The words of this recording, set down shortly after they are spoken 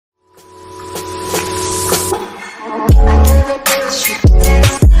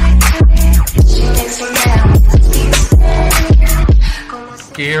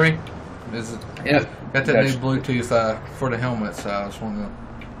Yeah. Got that new Bluetooth for the helmet, so I just wanted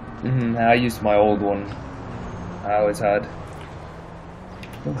to... I used my old one. I always had.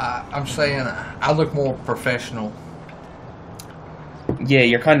 I'm saying I look more professional. Yeah,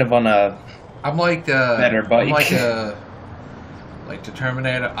 you're kind of on a I'm like better bike. I'm like the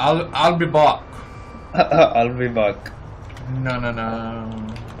Terminator. I'll be back. I'll be back. No.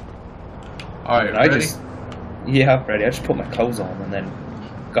 Alright, ready? Yeah, I'm ready. I just put my clothes on and then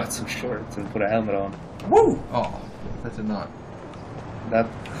got some shorts and put a helmet on. Woo! Oh, that did not. That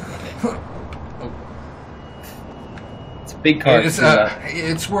Oh. It's a big car.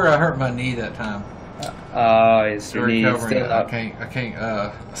 It's where I hurt my knee that time. It's your knee. Still I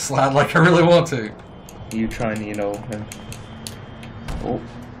can't slide like I really want to. You trying to, Oh.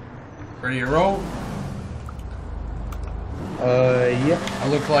 Ready to roll? Yeah. I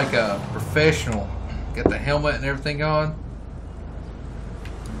look like a professional. Got the helmet and everything on.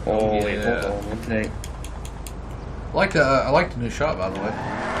 Oh, yeah. Wait, hold on. Okay. I like the new shot, by the way.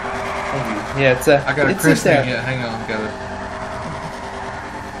 Yeah, I got a christening. Yeah, hang on,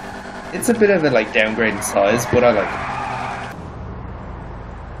 It's a bit of a downgrade in size, but I like it.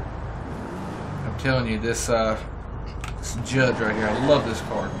 I'm telling you, this Judge right here, I love this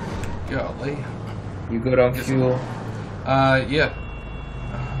car. Golly. You good on fuel? Yeah.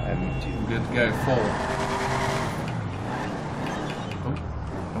 I'm good to go. Full. Oh,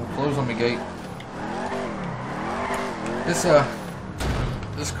 don't close on me, gate.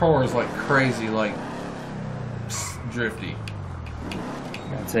 This car is like crazy, like drifty.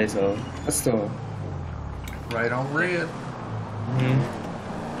 I'd say so. But still. Right on red.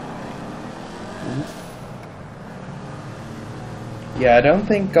 Yeah, I don't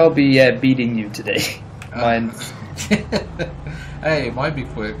think I'll be beating you today. Mine's. Hey, it might be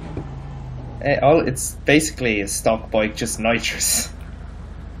quick. It's basically a stock bike, just nitrous.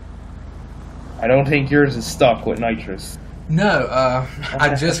 I don't think yours is stock with nitrous. No,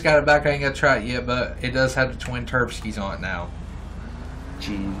 I just got it back. I ain't got to try it yet, but it does have the twin turb skis on it now.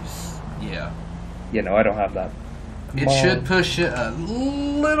 Jeez. Yeah. I don't have that. It should push it a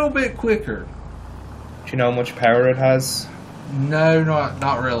little bit quicker. Do you know how much power it has? No,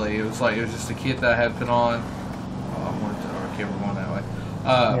 not really. It was just a kit that I had put on. Oh, okay, we're going that way.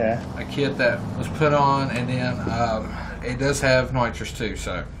 Yeah. A kit that was put on, and then it does have nitrous too.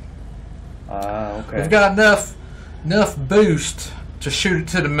 So. Okay. We've got enough boost to shoot it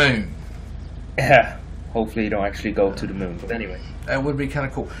to the moon. Yeah. Hopefully you don't actually go to the moon. But anyway. That would be kind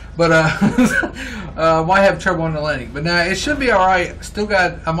of cool. But might have trouble on the landing. But now it should be all right. Still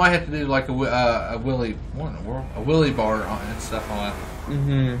got. I might have to do like a wheelie. What in the world? A wheelie bar on and stuff on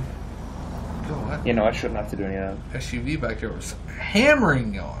it. God. I shouldn't have to do any of that. SUV back there was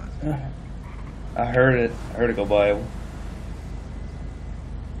hammering on. I heard it. I heard it go by.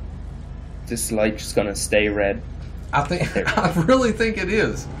 This light just gonna stay red. I really think it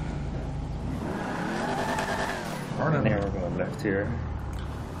is. And now we're going left here.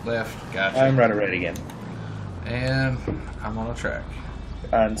 Left, gotcha. I'm running red again. And I'm on a track.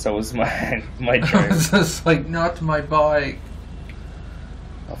 And so is my train. It's just like, not to my bike.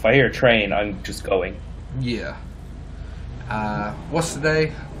 If I hear a train, I'm just going. Yeah. What's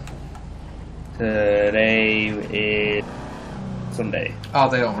today? Today is Sunday. Oh,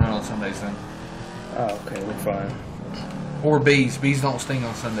 they don't run on Sundays then. Oh, okay, we're fine. Or bees. Bees don't sting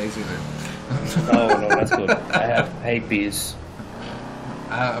on Sundays either. Oh, no, that's good. I hate bees.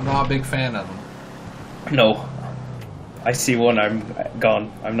 I'm not a big fan of them. No. I see one, I'm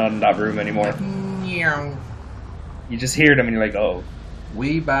gone. I'm not in that room anymore. You just hear them and you're like, oh.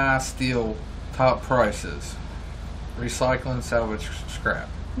 We buy steel top prices. Recycling, salvage, scrap.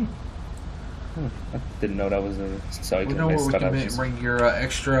 I didn't know that was a cycle. We know where we can bring your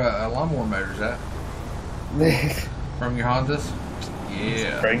extra lawnmower motors at. From your Hondas?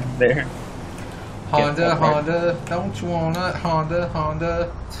 Yeah. Right there. Honda, don't you want it? Honda.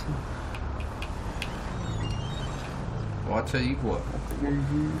 Well, I'll tell you what.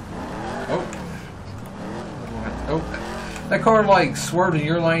 Oh. That car like swerved in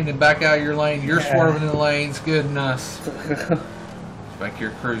your lane and back out of your lane. You're swerving in the lanes. Goodness. Back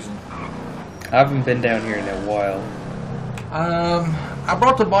here cruising. I haven't been down here in a while. I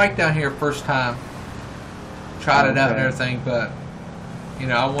brought the bike down here first time. Tried it out and everything, but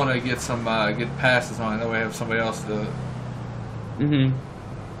I want to get some get passes on it. That way I have somebody else to do it.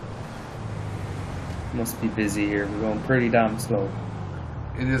 Must be busy here. We're going pretty damn slow.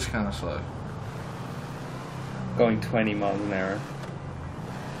 It is kind of slow. Going 20 miles an hour.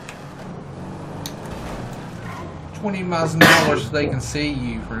 20 miles an hour so they can see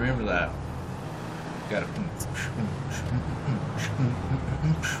you. Remember that. Got it.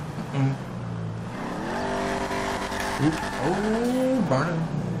 Oh, burning.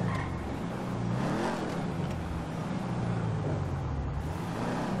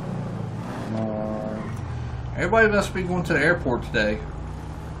 Everybody must be going to the airport today.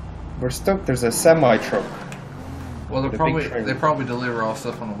 We're stuck. There's a semi truck. Well, they probably deliver all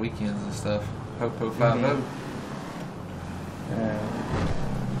stuff on the weekends and stuff. Popo 50.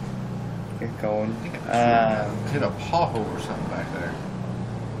 Get going. Hit a pothole or something back there.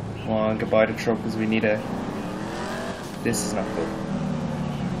 Come on, goodbye to truck because we need a. This is not good.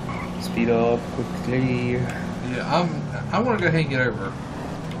 Speed up quickly. Yeah, I'm gonna go ahead and get over.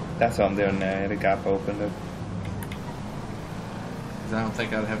 That's what I'm doing now. I had a gap opened up. I don't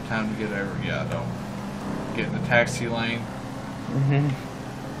think I'd have time to get over. Yeah, I don't. Get in the taxi lane.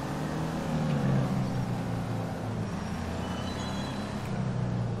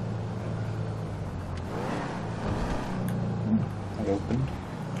 It opened.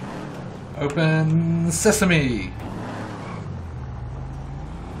 Open sesame.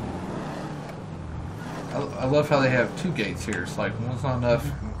 I love how they have two gates here. It's like one's not enough.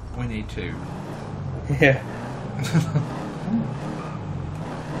 We need two. Yeah.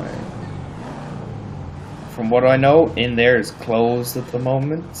 From what I know, in there is closed at the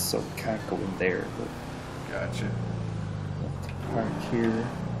moment, so can't go in there. But gotcha. Park here.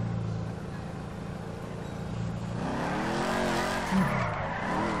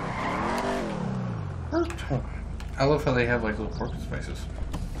 I love how they have like little parking spaces.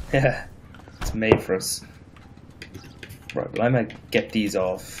 Yeah, it's made for us. Right, well, I might get these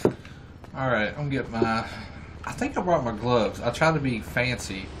off. Alright, I'm gonna get my... I think I brought my gloves. I try to be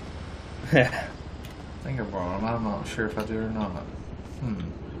fancy. Yeah. I think I brought them. I'm not sure if I did or not.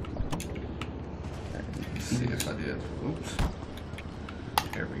 Let's see if I did. Oops.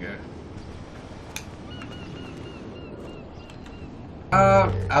 Here we go.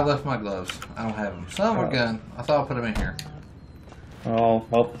 I left my gloves. I don't have them. Son of a gun. I thought I put them in here. Oh,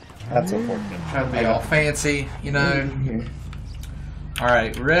 well, that's unfortunate. Try to be all fancy, you know.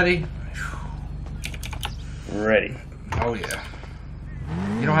 Alright, ready? Ready. Oh yeah.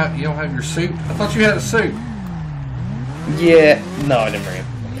 You don't have your suit? I thought you had a suit. Yeah, no, I didn't bring it.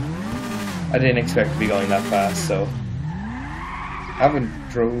 I didn't expect to be going that fast, so haven't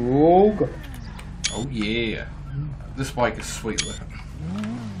drove. Oh yeah. This bike is sweet looking.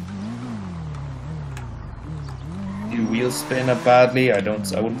 Do wheels spin up badly? I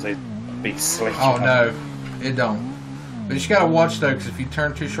wouldn't say big slick. Oh no, it don't. But you just gotta watch though, because if you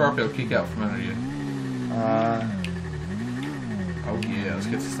turn too sharp, it'll kick out from under you. Oh yeah, let's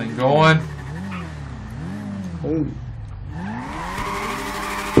get this thing going. Ooh.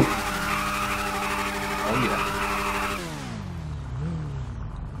 Oh yeah.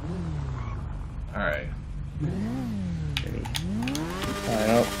 Alright.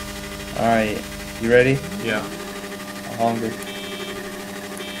 Alright, you ready? Yeah. I'm hungry.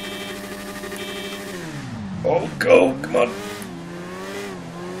 Oh, go! Come on!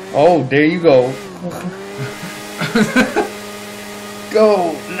 Oh, there you go.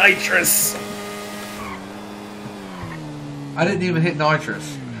 Go! Nitrous! I didn't even hit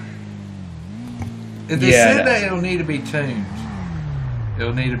nitrous. If they said that it'll need to be tuned.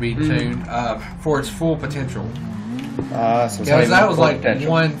 It'll need to be tuned for its full potential. So that was like potential.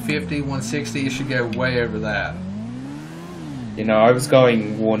 150, 160. It should go way over that. You know, I was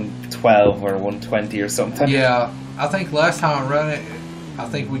going 112 or 120 or something. Yeah, I think last time I run it, I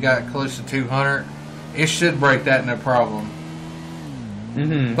think we got close to 200. It should break that no problem.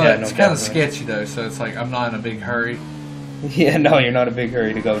 But it's kind of sketchy though, so it's like I'm not in a big hurry. Yeah, no, you're not in a big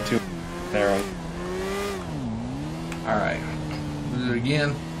hurry to go too narrow. Alright. We'll do it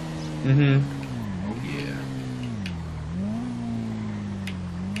again. Oh yeah.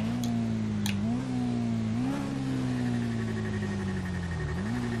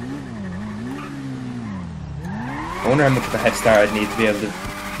 I wonder how much of a head start I'd need to be able to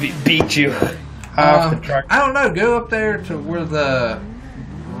beat you off the track. I don't know. Go up there to where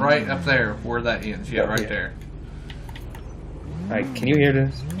right up there where that ends. Yeah, right there. Alright, can you hear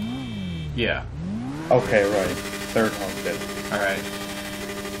this? Yeah. Okay, right. Third honk then. Alright.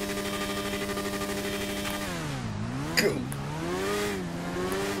 Go.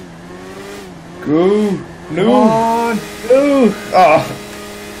 Go. No. Come on. No. Oh.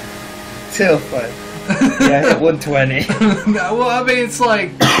 Till fun. Yeah, I hit 120. No, well, I mean, it's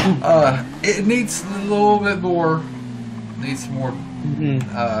like, it needs a little bit more, needs more,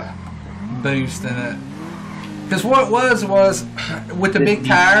 boost in it. Because what it was, with the big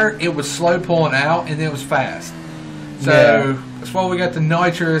tire, it was slow pulling out, and then it was fast. So, that's why we got the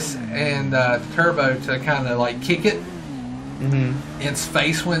nitrous and turbo to kind of, like, kick it. And its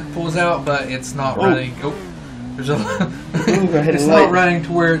face pulls out, but it's not running. Oh. There's a. Ooh, It's not running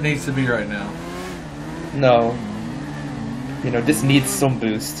to where it needs to be right now. No. You know, this needs some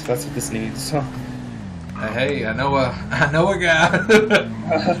boost. That's what this needs. Hey, I know a guy.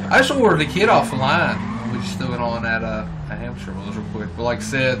 I just ordered a kit off the line. We just threw it on at a hamster wheels real quick. But like I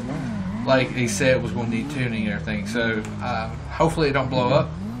said, like he said, it was going to need tuning and everything. So hopefully it don't blow up.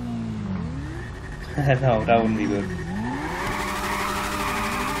 No, that wouldn't be good.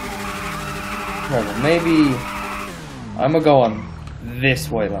 Well, maybe I'm gonna go on this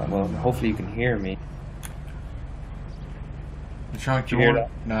way line. Well, hopefully you can hear me. Did you hear that?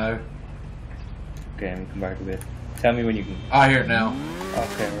 No. Okay, let me come back a bit. Tell me when you can. I hear it now.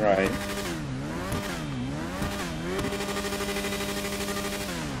 Okay, right.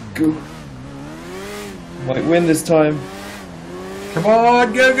 Go. Might win this time. Come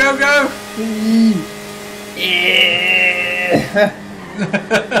on, go, go, go! Yeah.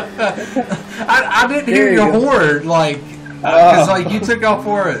 I didn't hear your horn, like, because like you took off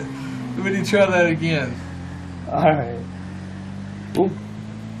for it. We need to try that again. All right. Ooh.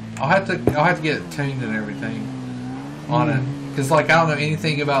 I'll have to get it tuned and everything on it, because like I don't know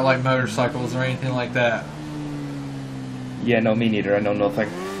anything about like motorcycles or anything like that. Yeah, no, me neither. I know nothing.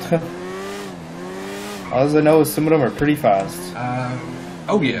 All I know is some of them are pretty fast.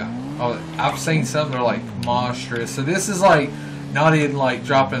 Oh yeah. Oh, I've seen some that are like monstrous. So this is like not even like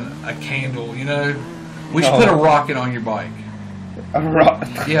dropping a candle, you know. We should put a rocket on your bike. A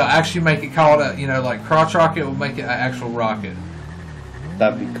rocket? Yeah, actually make it called a, you know, like crotch rocket. We'll make it an actual rocket.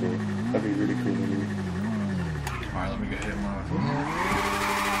 That'd be cool. That'd be really cool. Alright, let me go hit mine.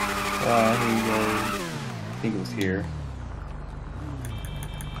 Here you go. I think it was here.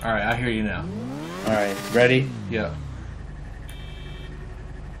 Alright, I hear you now. Alright, ready? Yeah.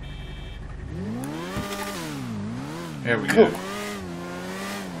 There we go.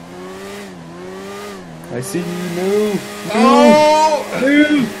 I see you. Move. Oh!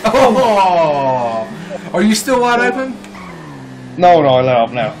 Move. Oh! Are you still wide open? No, I let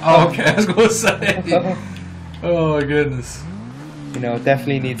off now. Oh, okay, I was going to say. Oh, my goodness. You know, it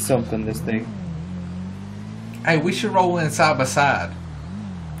definitely needs something, this thing. Hey, we should roll in side by side.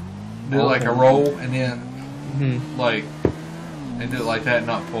 Do like a roll and then, like, and do it like that and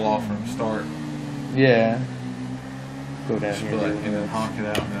not pull off from the start. Yeah. Go down here. And then honk it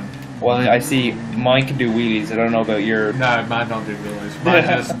out then. Well, I see mine can do wheelies. I don't know about your... No, mine don't do wheelies. Mine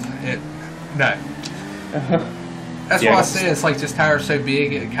just... No. That's why I said it's like this tire's so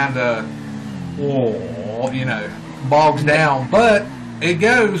big it kind of, you know, bogs down. But it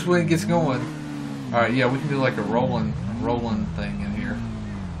goes when it gets going. All right, yeah, we can do like a rolling thing in here.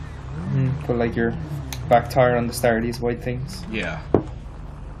 Put like your back tire on the start of these white things. Yeah.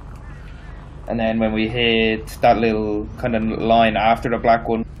 And then when we hit that little kind of line after the black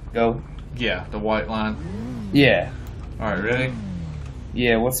one, go. Yeah, the white line. Yeah. All right, ready?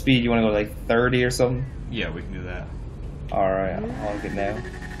 Yeah, what speed? You want to go like 30 or something? Yeah, we can do that. Alright, I'll get now.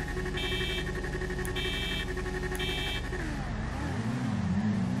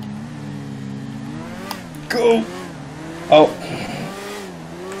 Go! Oh.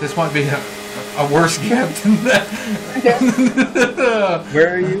 This might be a worse gap than that.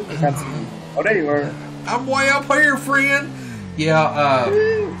 Where are you? I can't see you. Oh, there you are. I'm way up here, friend. Yeah,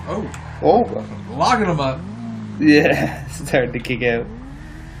 Oh. locking them up. Yeah, it's starting to kick out.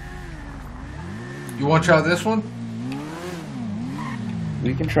 You want to try this one?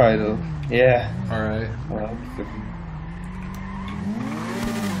 We can try though. Yeah. Alright.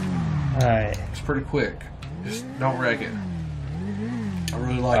 Alright. It's pretty quick. Just don't wreck it. I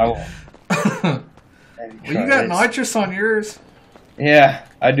really like it. Well, you got nitrous on yours. Yeah,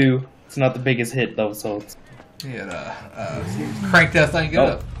 I do. It's not the biggest hit though, so it's... Yeah, crank that thing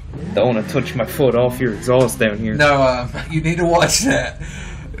up. Don't want to touch my foot off your exhaust down here. No, you need to watch that.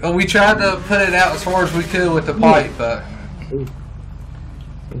 We tried to put it out as far as we could with the pipe, but... Ooh.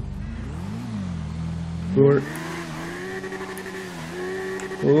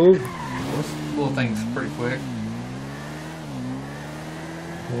 Ooh. This little thing's pretty quick.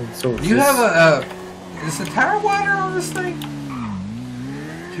 So you have a... is the tire wider on this thing?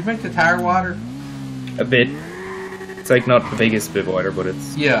 Did you make the tire wider? A bit. It's like not the biggest bit wider, but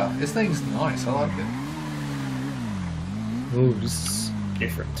it's... Yeah, this thing's nice. I like it. Ooh, this is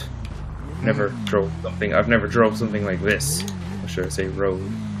different. Never drove something. I've never drove something like this. Or should I say road?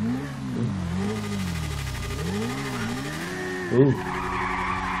 Ooh.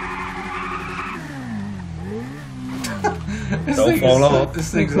 Don't fall off.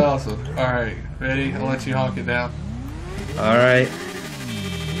 This thing's awesome. Alright, ready? I'll let you honk it down. Alright.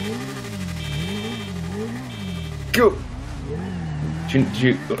 Go!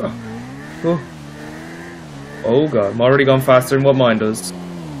 Oh. Oh god, I'm already going faster than what mine does.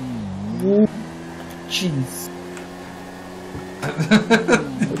 Whoa. Jeez.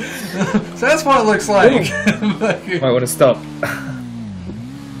 So that's what it looks like. Might want to stop.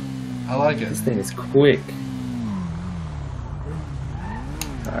 I like it. This thing is quick.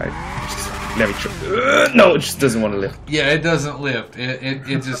 Alright, let me try. No, it just doesn't want to lift. Yeah, it doesn't lift. It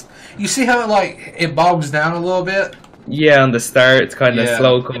just. You see how it like it bogs down a little bit? Yeah, on the start it's kind of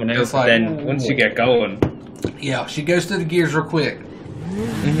slow coming out, it's but like, then once you get going. Yeah, she goes through the gears real quick.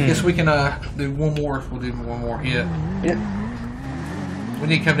 Guess we can do one more. We'll do one more hit. Yeah. We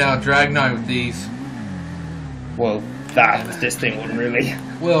need to come down and drag night with these. Well, this thing wouldn't really.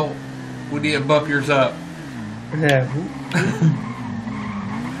 Well, we need to bump yours up. Yeah.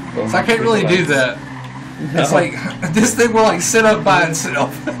 So I can't really do that. No. It's like this thing will like sit up by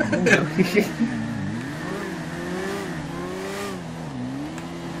itself.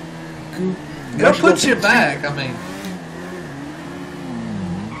 It'll put you back. I mean.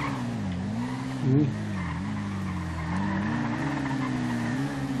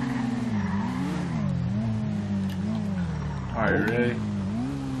 Alright, ready?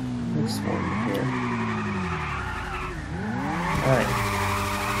 This one here.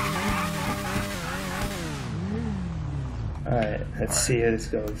 Alright, let's see how this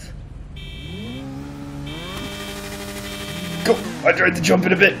goes. Go! I tried to jump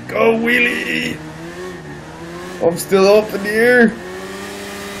it a bit. Go, wheelie! I'm still up in the air.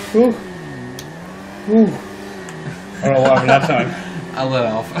 Ooh. Ooh. I don't know what happened that time. I let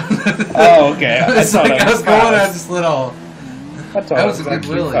off. Oh, okay. I thought like I was going, I just let off. I thought that was a good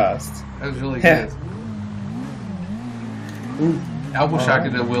really fast. That was really good. Ooh. I wish I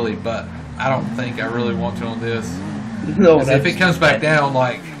could do a wheelie, but I don't think I really want to on this. No, if it comes back down,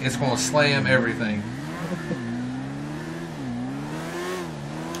 like it's going to slam everything.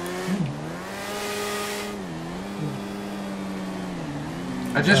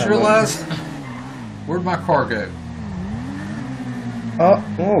 I just realized, where'd my car go?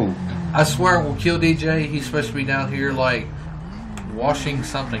 Oh. I swear it will kill DJ. He's supposed to be down here, like, washing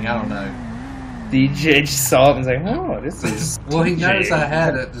something. I don't know. DJ just saw it and was like, oh, this is... Well, he noticed I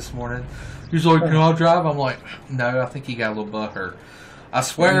had it this morning. He's like, can I drive? I'm like, no, I think he got a little butthurt. I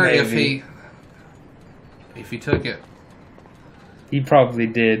swear if he took it. He probably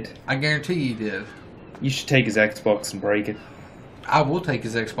did. I guarantee he did. You should take his Xbox and break it. I will take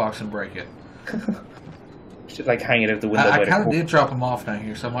his Xbox and break it. Should like hang it out the window. I kind of did drop him off down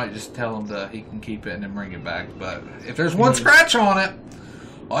here, so I might just tell him that he can keep it and then bring it back. But if there's one scratch on it,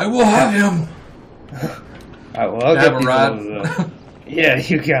 I will have him. I'll have a ride. Yeah,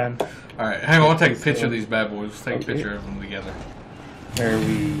 you can. All right, hang on. I'll take a picture of these bad boys. Let's take a picture of them together. Are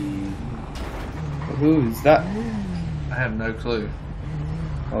we? Who's that? I have no clue.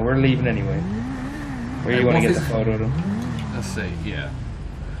 Well, we're leaving anyway. Where do you want to get the photo of them? Let's see. Yeah.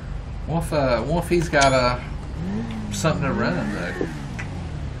 What if he's got something to run though?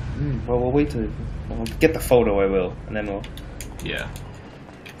 Well, we'll wait till we'll get the photo. I will, and then we'll. Yeah.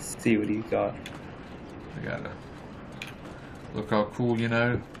 See what he's got. I gotta look how cool, you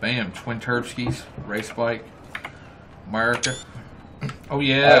know. Bam, twin Turbskis, race bike, America. Oh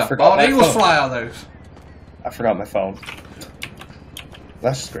yeah, bald eagles fly out of those. I forgot my phone.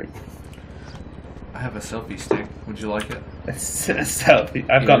 That's just great. I have a selfie stick. Would you like it? It's a selfie.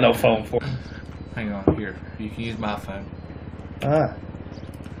 I've got no phone for it. Hang on, here. You can use my phone. Ah.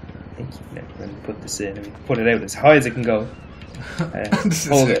 Thank you. Let me put this in and put it out as high as it can go.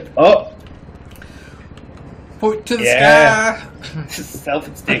 Hold it. Oh! Point to the sky!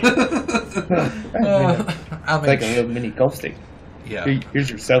 Selfie stick. It's like a little mini golf stick. Yeah. Here's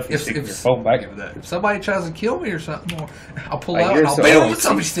your selfie stick and your phone back. If somebody tries to kill me or something, I'll pull Like out and I'll beat him with a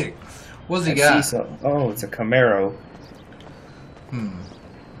selfie stick. What's he got? Oh, it's a Camaro.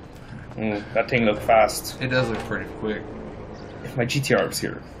 That thing looked fast. It does look pretty quick. If my GTR was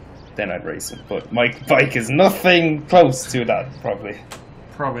here, then I'd race it. But my bike is nothing close to that, probably.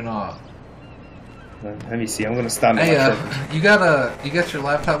 Probably not. Let me see. I'm gonna stand on my truck. You got your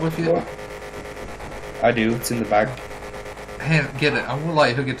laptop with you? I do. It's in the bag. Get it. I'm gonna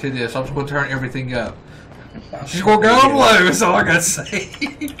like hook it to this. I'm just gonna turn everything up. She's gonna go low. That's all I gotta say.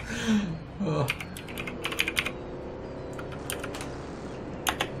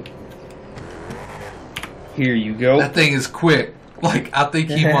 Here you go. That thing is quick. Like, I think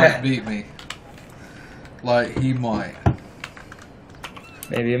he might beat me. Like, he might.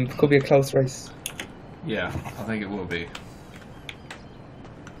 Maybe it could be a close race. Yeah, I think it will be.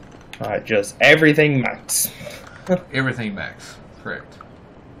 Alright, just everything max. Everything max. Correct.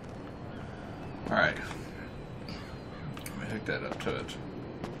 Alright. Let me hook that up to it.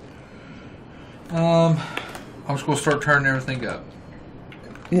 I'm just gonna start turning everything up.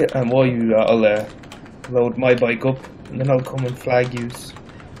 Yeah, and while you, I'll load my bike up, and then I'll come and flag yous.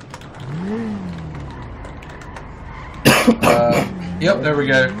 Yep, there we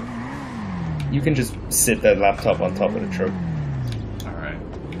go. You can just sit that laptop on top of the truck. Alright.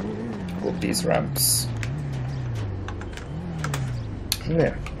 Go up these ramps.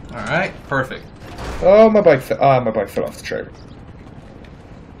 Yeah. Alright, perfect. Oh, my bike fell off the trailer.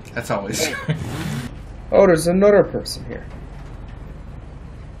 That's always. Oh, there's another person here.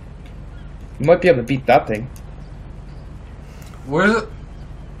 You might be able to beat that thing. Where is it?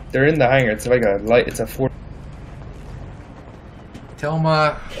 They're in the hangar. It's like a light. It's a 4. Tell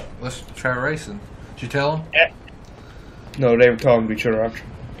them, let's try racing. Did you tell them? Yeah. No, they were talking to each other after.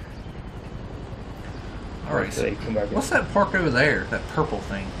 Alright. So they come back in. What's that park over there? That purple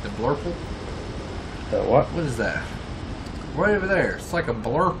thing? The blurple? The what? What is that? Right over there. It's like a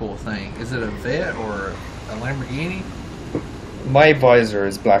blurple thing. Is it a Vet or a Lamborghini? My visor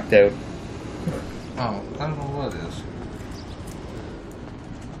is blacked out. Oh, I don't know what it is.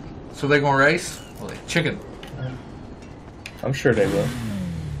 So they gonna race? Well, chicken. I'm sure they will.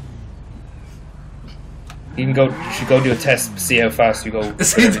 You can go. You should go do a test. See how fast you go.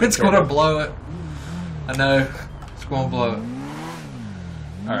 See if it's gonna blow it. I know. It's gonna blow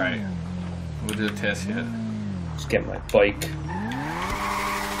it. Alright. We'll do a test yet. Just get my bike.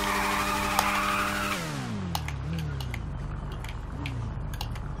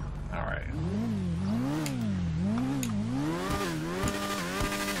 Alright.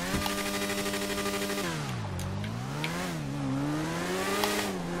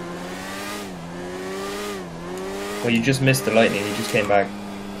 Well, you just missed the lightning. You just came back.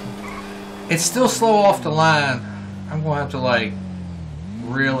 It's still slow off the line. I'm gonna have to like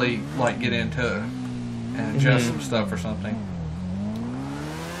really like get into it and adjust some stuff or something.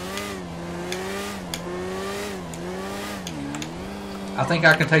 I think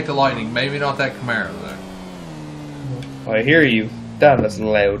I can take the lightning. Maybe not that Camaro though. I hear you. Damn, that's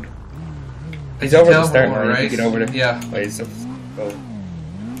loud. He's Did you over tell the him start we're gonna line. You race? get over there. Yeah. Oh, he's oh.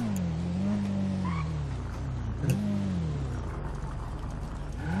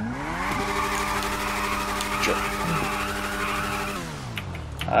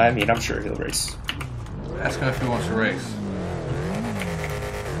 I mean, I'm sure he'll race. Ask him if he wants to race.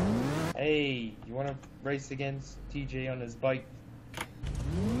 Hey, you want to race against TJ on his bike?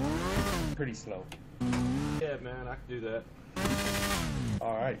 Pretty slow. Yeah, man, I can do that.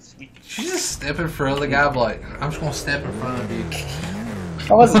 Alright, sweet. She just step in front of the guy, like, I'm just gonna step in front of you.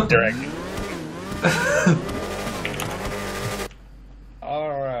 I wasn't directing.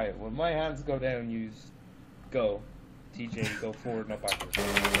 Alright, when my hands go down, you go. TJ, go forward, not backwards.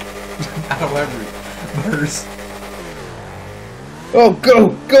 Out of every verse. Oh,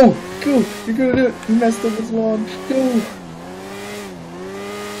 go! Go! Go! You're gonna do it! You messed up his launch. Go!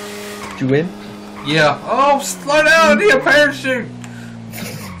 Did you win? Yeah. Oh, slow down! I need a parachute!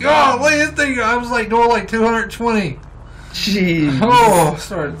 God, what is this thing? I was like doing like 220. Jeez. Oh,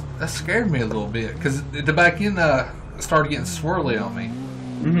 that scared me a little bit because the back end started getting swirly on me.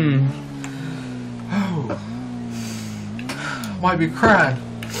 Oh, might be crying.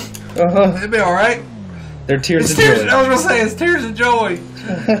 It'll be all right. They're tears of tears. joy. I was gonna say it's tears of joy.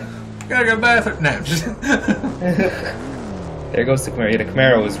 Gotta go to the bathroom. No, just There goes the Camaro. Yeah, the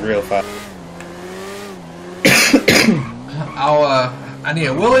Camaro was real fast. I need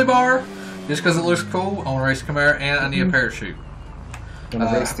a wheelie bar just because it looks cool. I want to race Camaro and I need a parachute.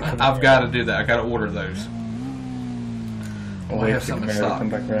 I've got to do that. I got to order those. I'll I wait have for the something to Camaro to stop. come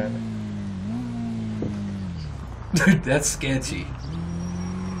back around. Dude, that's sketchy.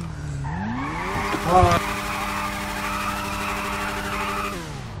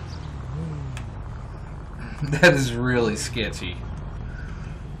 That is really sketchy.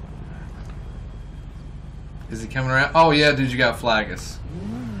 Is he coming around? Oh yeah, dude, you got flag us.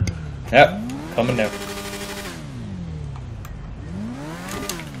 Yep, coming down.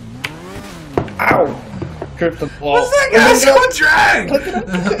 Ow! Tripped the ball. What's that guy's going drag? Look at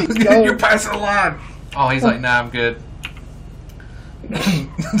him. You're passing the line. Oh, he's like, nah, I'm good. I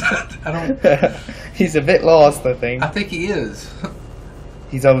don't. He's a bit lost, I think. I think he is.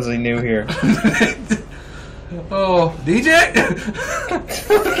 He's obviously new here. Oh, DJ?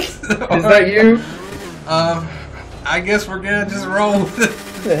 Is that you? I guess we're gonna just roll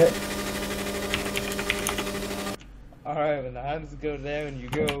with it. Alright, when the hands go down, you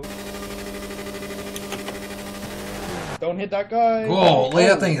go. Don't hit that guy. Whoa,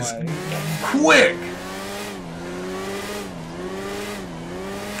 that thing is quick.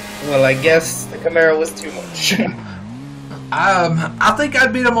 Well, I guess the Camaro was too much. I think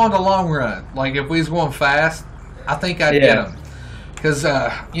I'd beat him on the long run. Like if we was going fast, I think I'd get them. Because,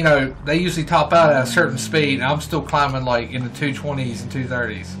 you know, they usually top out at a certain speed, and I'm still climbing, like, in the 220s and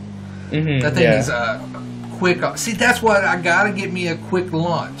 230s. That thing is quick. See, that's what I got to get me a quick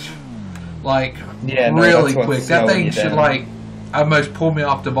launch. Like, really quick. That thing should, like, almost pull me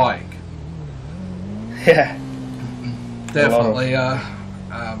off the bike. Yeah. Definitely.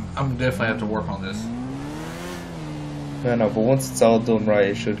 I'm definitely have to work on this. No, but once it's all done right,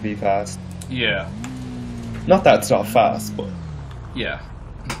 it should be fast. Yeah. Not that it's not fast, but... Yeah.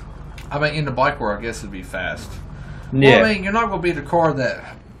 I mean, in the bike world, I guess it'd be fast. Yeah. Well, I mean, you're not going to be the car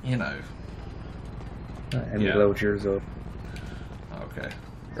that, you know... And load yours up. Okay.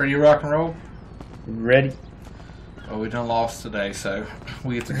 Ready to rock and roll? Ready? Well, we done lost today, so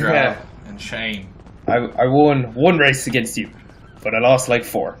we get to drive in shame. I won one race against you, but I lost like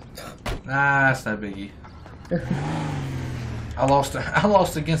 4. Nah, that's no biggie. I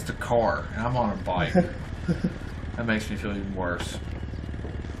lost against a car, and I'm on a bike. That makes me feel even worse.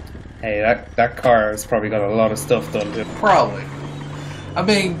 Hey, that car has probably got a lot of stuff done to it. Probably. I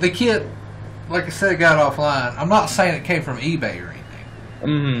mean, the kit, like I said, got offline. I'm not saying it came from eBay or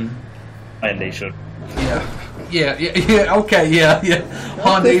anything. And they should. Yeah, okay, yeah.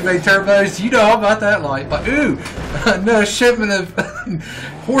 Honda eBay turbos, you know about that life. Like, ooh, another shipment of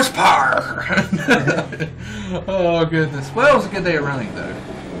horsepower. Oh, goodness. Well, it was a good day of running, though.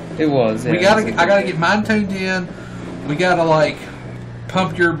 It was, yeah. I gotta get mine tuned in. We gotta, like,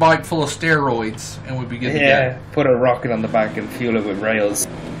 pump your bike full of steroids, and we'd be good to go. Yeah, put a rocket on the back and fuel it with rails.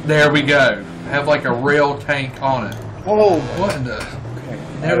 There we go. Have, like, a rail tank on it. Whoa! What in the...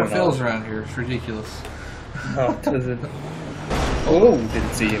 Never fills around here. It's ridiculous. Oh, does it? Oh,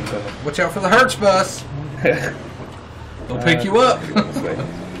 didn't see him coming. Watch out for the Hertz bus. They'll pick you up.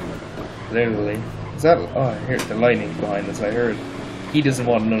 Literally. Is that? Oh, I heard the lightning behind us. I heard. He doesn't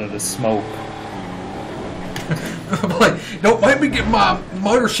want none of the smoke. I'm like, don't make me get my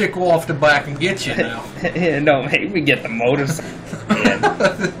motorcycle off the back and get you now. No, make me get the motorcycle.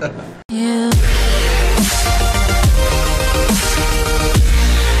 You